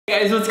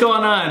Hey guys, what's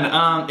going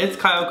on? It's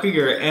Kyle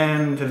Krieger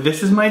and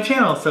this is my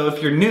channel. So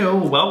if you're new,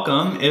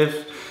 welcome.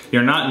 If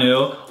you're not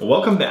new,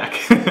 welcome back.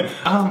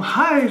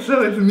 Hi,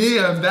 so it's me,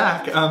 I'm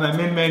back. I'm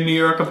in my New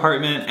York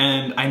apartment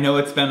and I know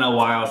it's been a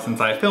while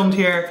since I filmed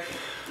here.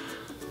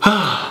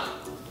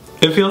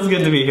 It feels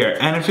good to be here,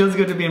 and it feels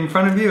good to be in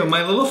front of you,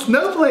 my little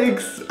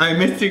snowflakes. I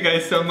missed you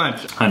guys so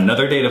much.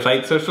 Another day to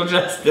fight social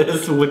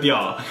justice with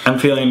y'all. I'm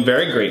feeling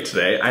very great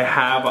today.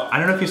 I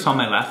don't know if you saw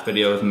my last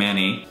video with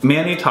Manny.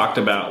 Manny talked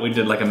about, we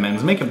did like a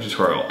men's makeup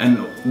tutorial,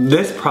 and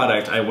this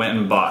product I went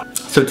and bought.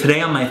 So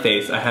today on my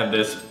face, I have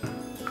this,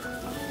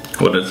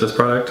 what is this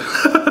product?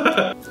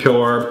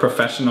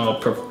 Porefessional.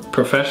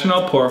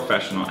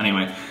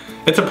 Anyway.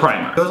 It's a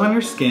primer. It goes on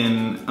your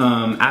skin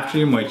after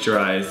you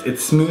moisturize.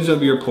 It smooths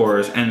over your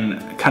pores and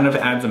kind of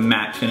adds a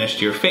matte finish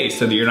to your face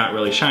so that you're not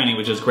really shiny,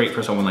 which is great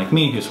for someone like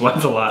me who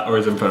sweats a lot or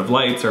is in front of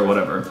lights or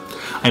whatever.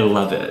 I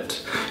love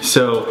it.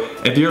 So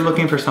if you're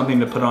looking for something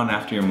to put on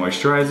after your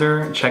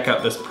moisturizer, check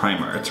out this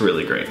primer. It's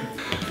really great.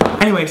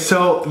 Anyway,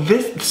 so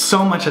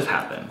so much has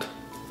happened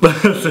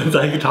since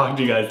I talked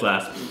to you guys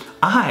last.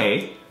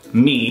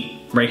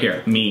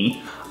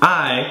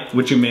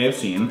 Which you may have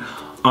seen,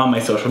 on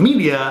my social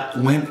media,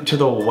 went to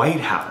the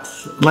White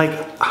House. Like,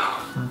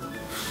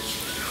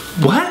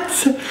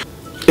 what?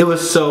 It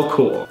was so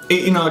cool.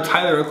 You know,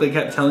 Tyler Oakley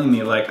kept telling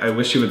me, like, I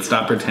wish you would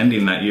stop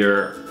pretending that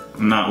you're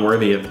not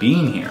worthy of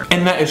being here.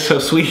 And that is so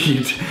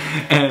sweet,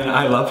 and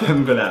I love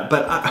him for that.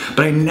 But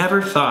I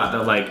never thought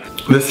that, like,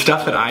 the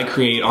stuff that I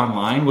create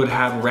online would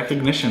have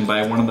recognition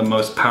by one of the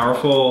most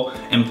powerful,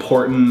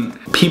 important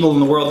people in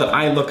the world that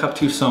I look up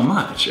to so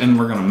much, and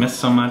we're gonna miss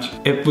so much.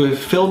 It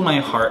filled my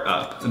heart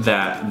up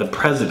that the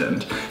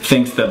president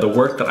thinks that the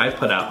work that I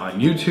put out on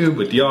YouTube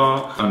with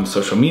y'all, on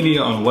social media,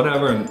 on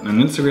whatever, on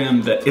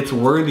Instagram, that it's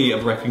worthy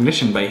of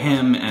recognition by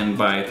him and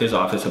by his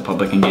Office of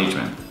Public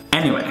Engagement.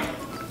 Anyway.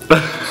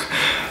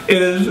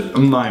 It is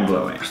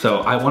mind-blowing. So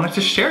I wanted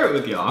to share it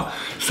with y'all.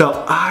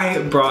 So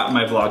I brought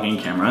my vlogging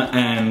camera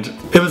and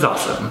it was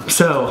awesome.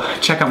 So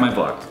check out my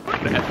vlog.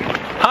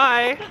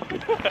 Hi.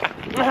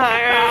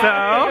 Hi.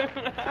 So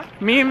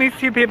me and these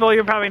two people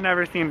you've probably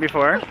never seen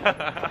before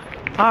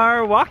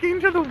are walking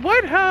to the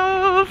White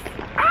House.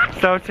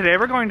 So today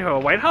we're going to a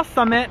White House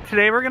summit.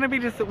 Today we're gonna be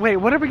wait,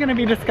 what are we gonna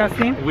be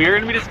discussing? We're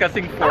gonna be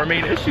discussing 4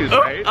 main issues,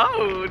 right?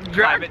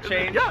 Climate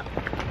change. Yeah.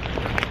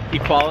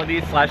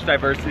 Equality /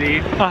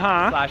 diversity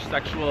 /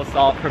 sexual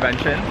assault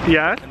prevention.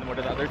 Yes. And then what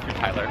are the other 2,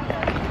 Tyler?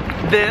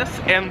 This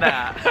and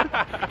that.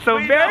 So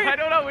wait, very. No, I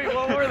don't know. Wait,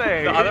 what were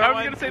they? The other I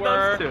was gonna say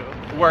those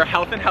 2. Were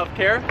health and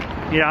healthcare.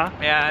 Yeah.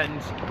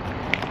 And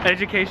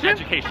education.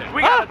 Education.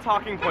 We got a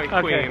talking point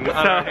queen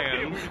on our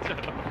hands.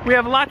 We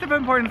have lots of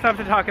important stuff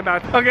to talk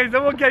about. Okay,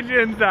 so we'll catch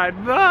you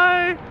inside.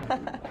 Bye.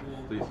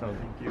 Please don't.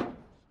 Thank you.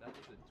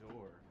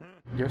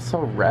 You're so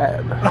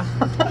red.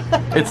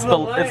 It's the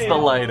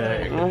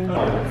lighting.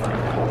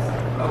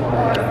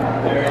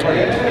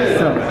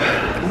 So,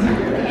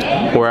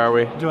 where are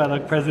we? do I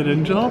look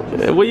presidential?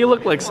 Well, you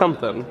look like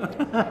something.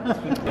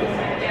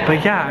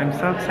 But yeah, I'm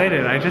so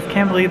excited. I just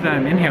can't believe that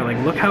I'm in here. Like,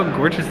 look how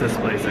gorgeous this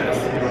place is.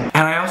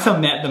 And I also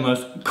met the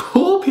most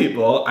cool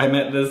people. I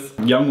met this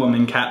young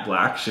woman, Kat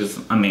Black. She's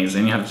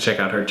amazing. You have to check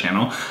out her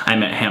channel. I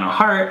met Hannah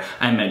Hart.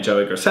 I met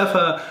Joey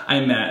Graceffa.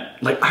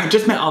 I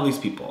just met all these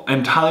people.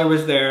 And Tyler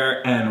was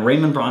there, and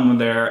Raymond Braun was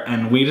there,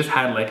 and we just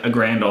had like a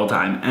grand old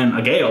time, and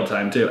a gay old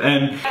time too.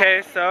 And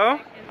okay, so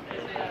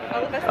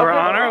we're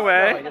on our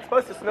way. It's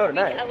supposed to snow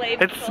tonight.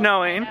 It's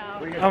snowing.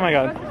 Oh my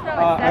god.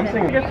 I'm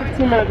thinking a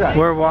 15-minute drive.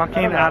 We're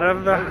walking out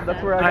of the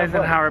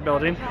Eisenhower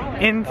building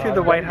into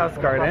the White House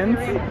gardens.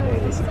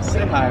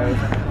 Say hi.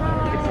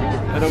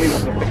 I don't mean to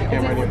put the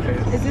camera in your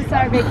face. Is this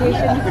our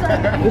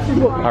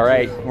vacation? All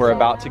right, we're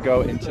about to go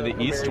into the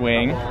East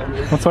Wing.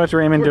 Let's watch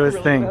Raymond do his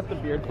thing.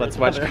 Let's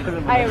watch.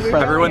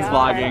 Everyone's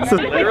vlogging.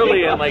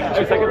 Literally in like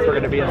 2 seconds we're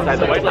gonna be inside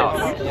the White House.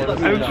 I'm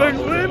so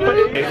excited.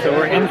 Okay, so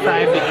we're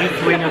inside the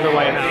East Wing of the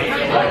White House.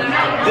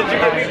 Did you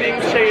get me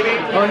being shady?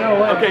 Oh no,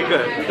 what? Okay,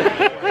 good.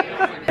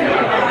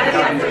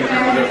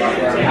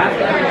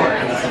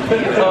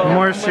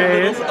 More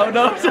shade. Oh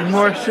no.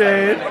 More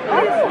shade.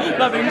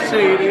 Nothing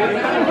shady.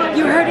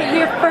 You heard it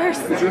here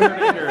first.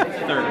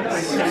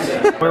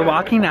 We're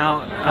walking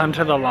out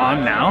onto the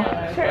lawn now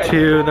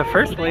to the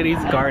First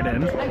Lady's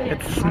garden.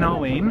 It's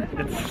snowing.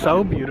 It's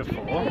so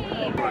beautiful.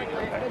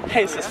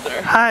 Hey,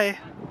 sister. Hi.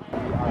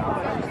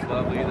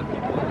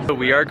 So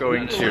we are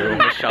going to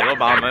Michelle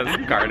Obama's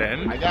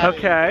garden.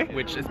 Okay.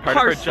 Which is part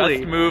of her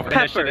Just Move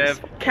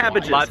initiative.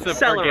 Cabbages, lots of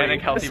celery,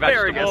 organic, healthy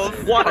asparagus,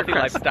 vegetables,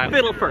 watercress, healthy lifestyle.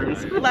 fiddle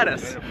ferns,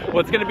 lettuce.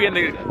 What's going to be in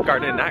the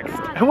garden next?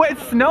 What,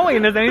 it's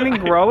snowing. Is anything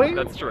growing?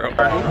 That's true.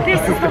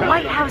 This is the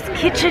White House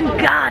kitchen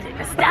garden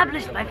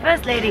established by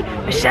First Lady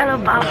Michelle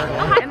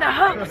Obama in the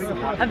hopes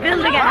of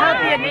building a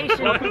healthier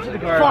nation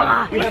for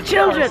our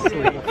children.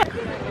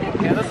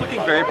 Yeah, that's looking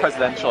very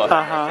presidential. If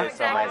I say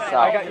so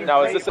myself.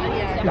 Now, is this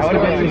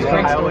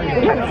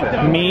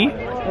Me?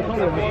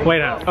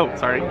 White House. Oh,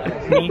 sorry.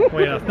 Me?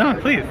 White House. No,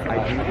 please.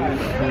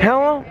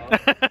 Hello?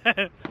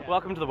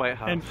 Welcome to the White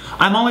House.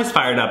 I'm always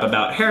fired up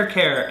about hair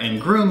care and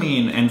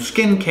grooming and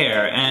skin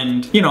care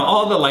and, you know,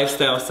 all the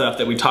lifestyle stuff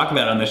that we talk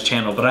about on this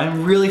channel, but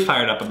I'm really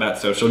fired up about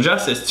social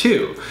justice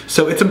too.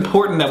 So it's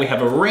important that we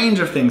have a range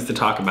of things to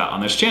talk about on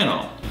this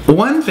channel.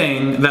 One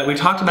thing that we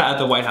talked about at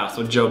the White House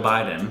with Joe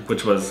Biden,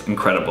 which was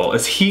incredible,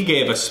 is he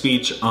gave a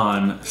speech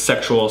on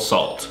sexual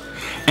assault.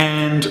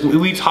 And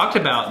we talked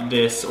about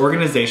this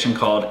organization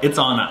called It's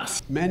On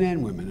Us. Men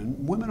and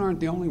women aren't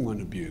the only one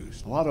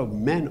abused. A lot of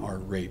men are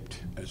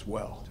raped as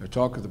well. So I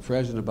talked with the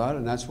president about it,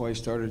 and that's why he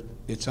started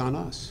It's On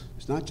Us.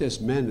 It's not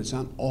just men, it's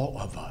on all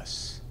of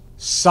us.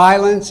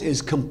 Silence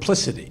is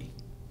complicity.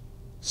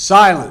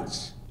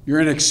 Silence.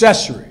 You're an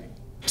accessory.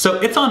 So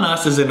It's On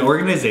Us as an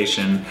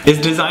organization is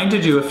designed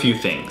to do a few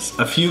things,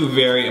 a few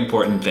very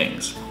important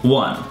things.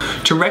 One,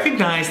 to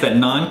recognize that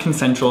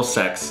non-consensual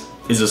sex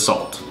is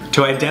assault.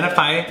 To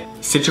identify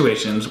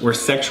situations where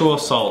sexual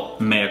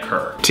assault may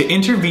occur. To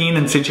intervene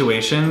in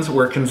situations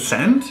where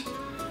consent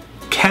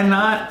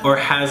cannot or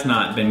has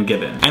not been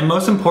given. And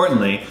most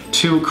importantly,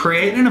 to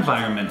create an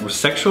environment where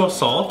sexual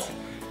assault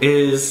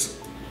is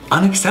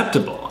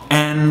unacceptable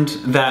and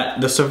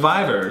that the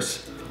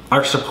survivors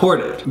are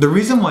supported. The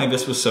reason why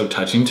this was so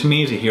touching to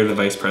me to hear the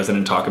Vice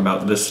President talk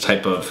about this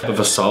type of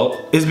assault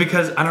is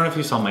because, I don't know if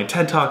you saw my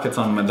TED Talk, it's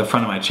on the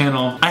front of my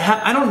channel.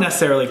 I don't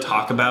necessarily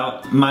talk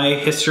about my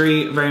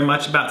history very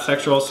much about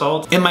sexual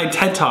assault. In my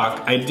TED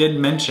Talk, I did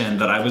mention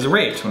that I was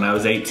raped when I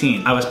was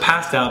 18. I was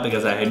passed out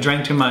because I had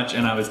drank too much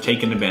and I was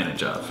taken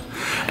advantage of.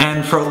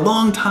 And for a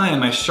long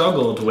time, I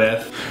struggled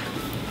with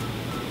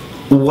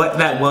what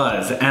that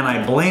was, and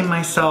I blame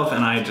myself,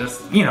 and I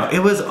just, you know, it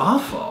was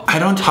awful. I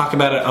don't talk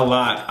about it a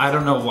lot. I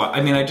don't know why.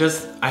 I mean, it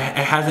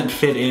hasn't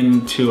fit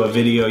into a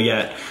video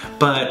yet,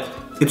 but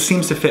it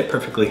seems to fit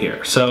perfectly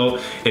here. So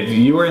if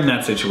you are in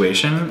that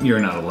situation, you're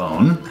not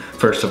alone,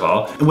 first of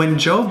all. When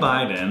Joe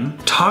Biden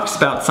talks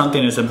about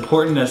something as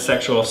important as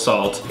sexual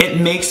assault,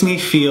 it makes me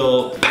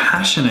feel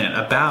passionate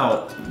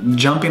about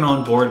jumping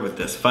on board with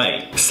this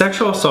fight.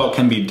 Sexual assault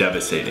can be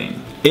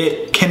devastating.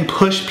 It can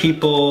push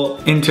people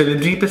into the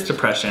deepest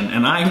depression,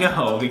 and I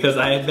know because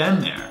I have been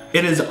there.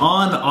 It is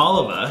on all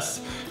of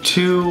us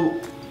to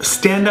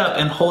stand up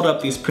and hold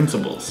up these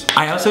principles.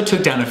 I also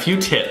took down a few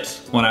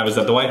tips when I was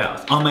at the White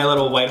House. On my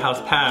little White House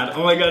pad,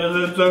 oh my god,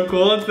 isn't it so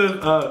cool? It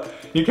says,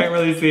 you can't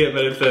really see it,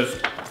 but it says,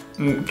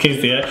 can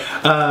you see it?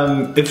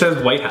 It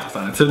says White House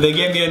on it. So they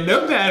gave me a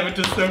notepad,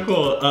 which is so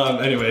cool.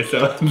 Anyway,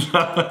 so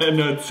I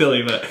know it's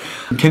silly, but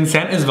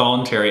consent is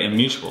voluntary and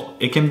mutual.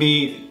 It can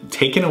be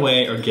taken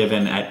away or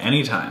given at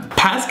any time.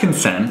 Past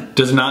consent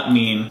does not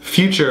mean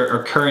future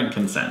or current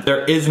consent.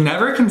 There is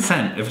never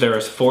consent if there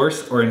is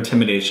force or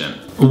intimidation.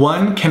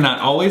 One cannot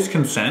always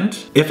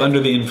consent if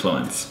under the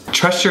influence.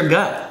 Trust your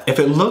gut. If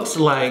it looks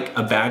like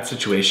a bad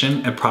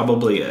situation, it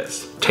probably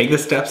is. Take the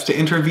steps to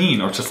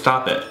intervene or to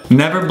stop it.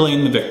 Never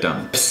blame the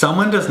victim. If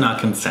someone does not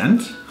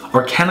consent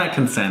or cannot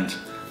consent,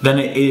 then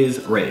it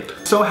is rape.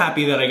 So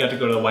happy that I got to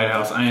go to the White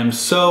House. I am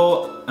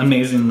so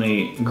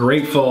amazingly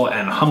grateful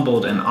and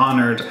humbled and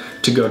honored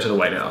to go to the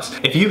White House.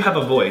 If you have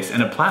a voice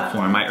and a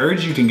platform, I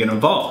urge you to get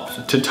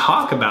involved, to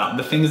talk about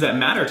the things that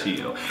matter to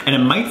you. And it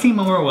might seem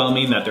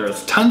overwhelming that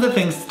there's tons of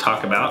things to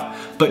talk about,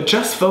 but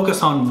just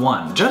focus on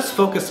one. Just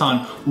focus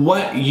on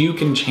what you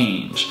can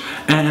change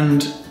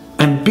and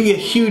be a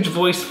huge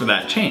voice for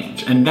that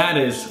change. And that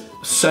is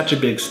such a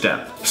big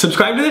step.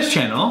 Subscribe to this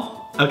channel.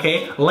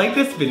 Okay, like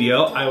this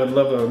video, I would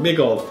love a big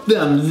old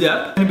thumbs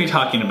up. I'm gonna be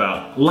talking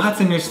about lots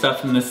of new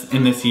stuff in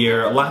this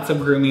year, lots of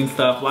grooming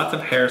stuff, lots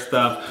of hair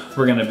stuff.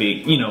 We're gonna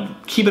be, you know,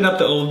 keeping up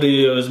the old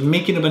videos,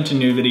 making a bunch of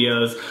new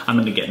videos. I'm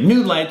gonna get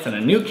new lights and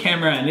a new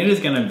camera, and it is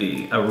gonna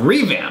be a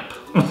revamp.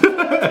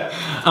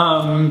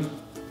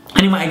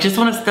 Anyway, I just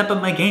want to step up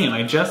my game.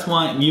 I just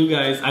want you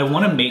guys, I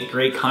want to make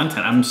great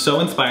content. I'm so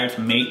inspired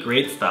to make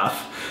great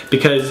stuff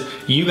because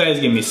you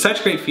guys give me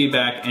such great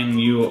feedback and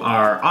you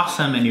are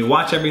awesome and you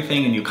watch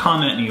everything and you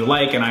comment and you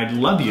like, and I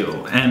love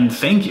you and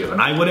thank you.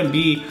 And I would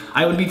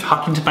be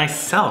talking to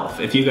myself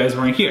if you guys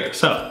weren't here.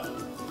 So,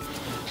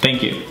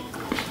 thank you.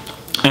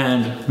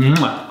 And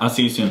I'll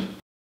see you soon.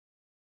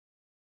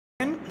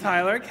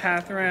 Tyler,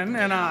 Catherine,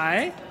 and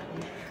I,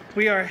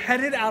 we are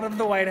headed out of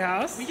the White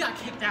House. We got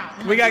kicked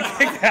out. We got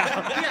kicked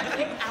out. We got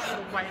kicked out of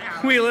the White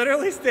House. We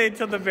literally stayed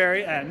till the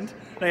very end.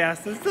 They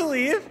asked us to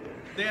leave.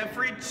 They have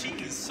free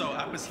cheese, so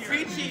I was here.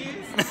 Free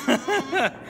cheese.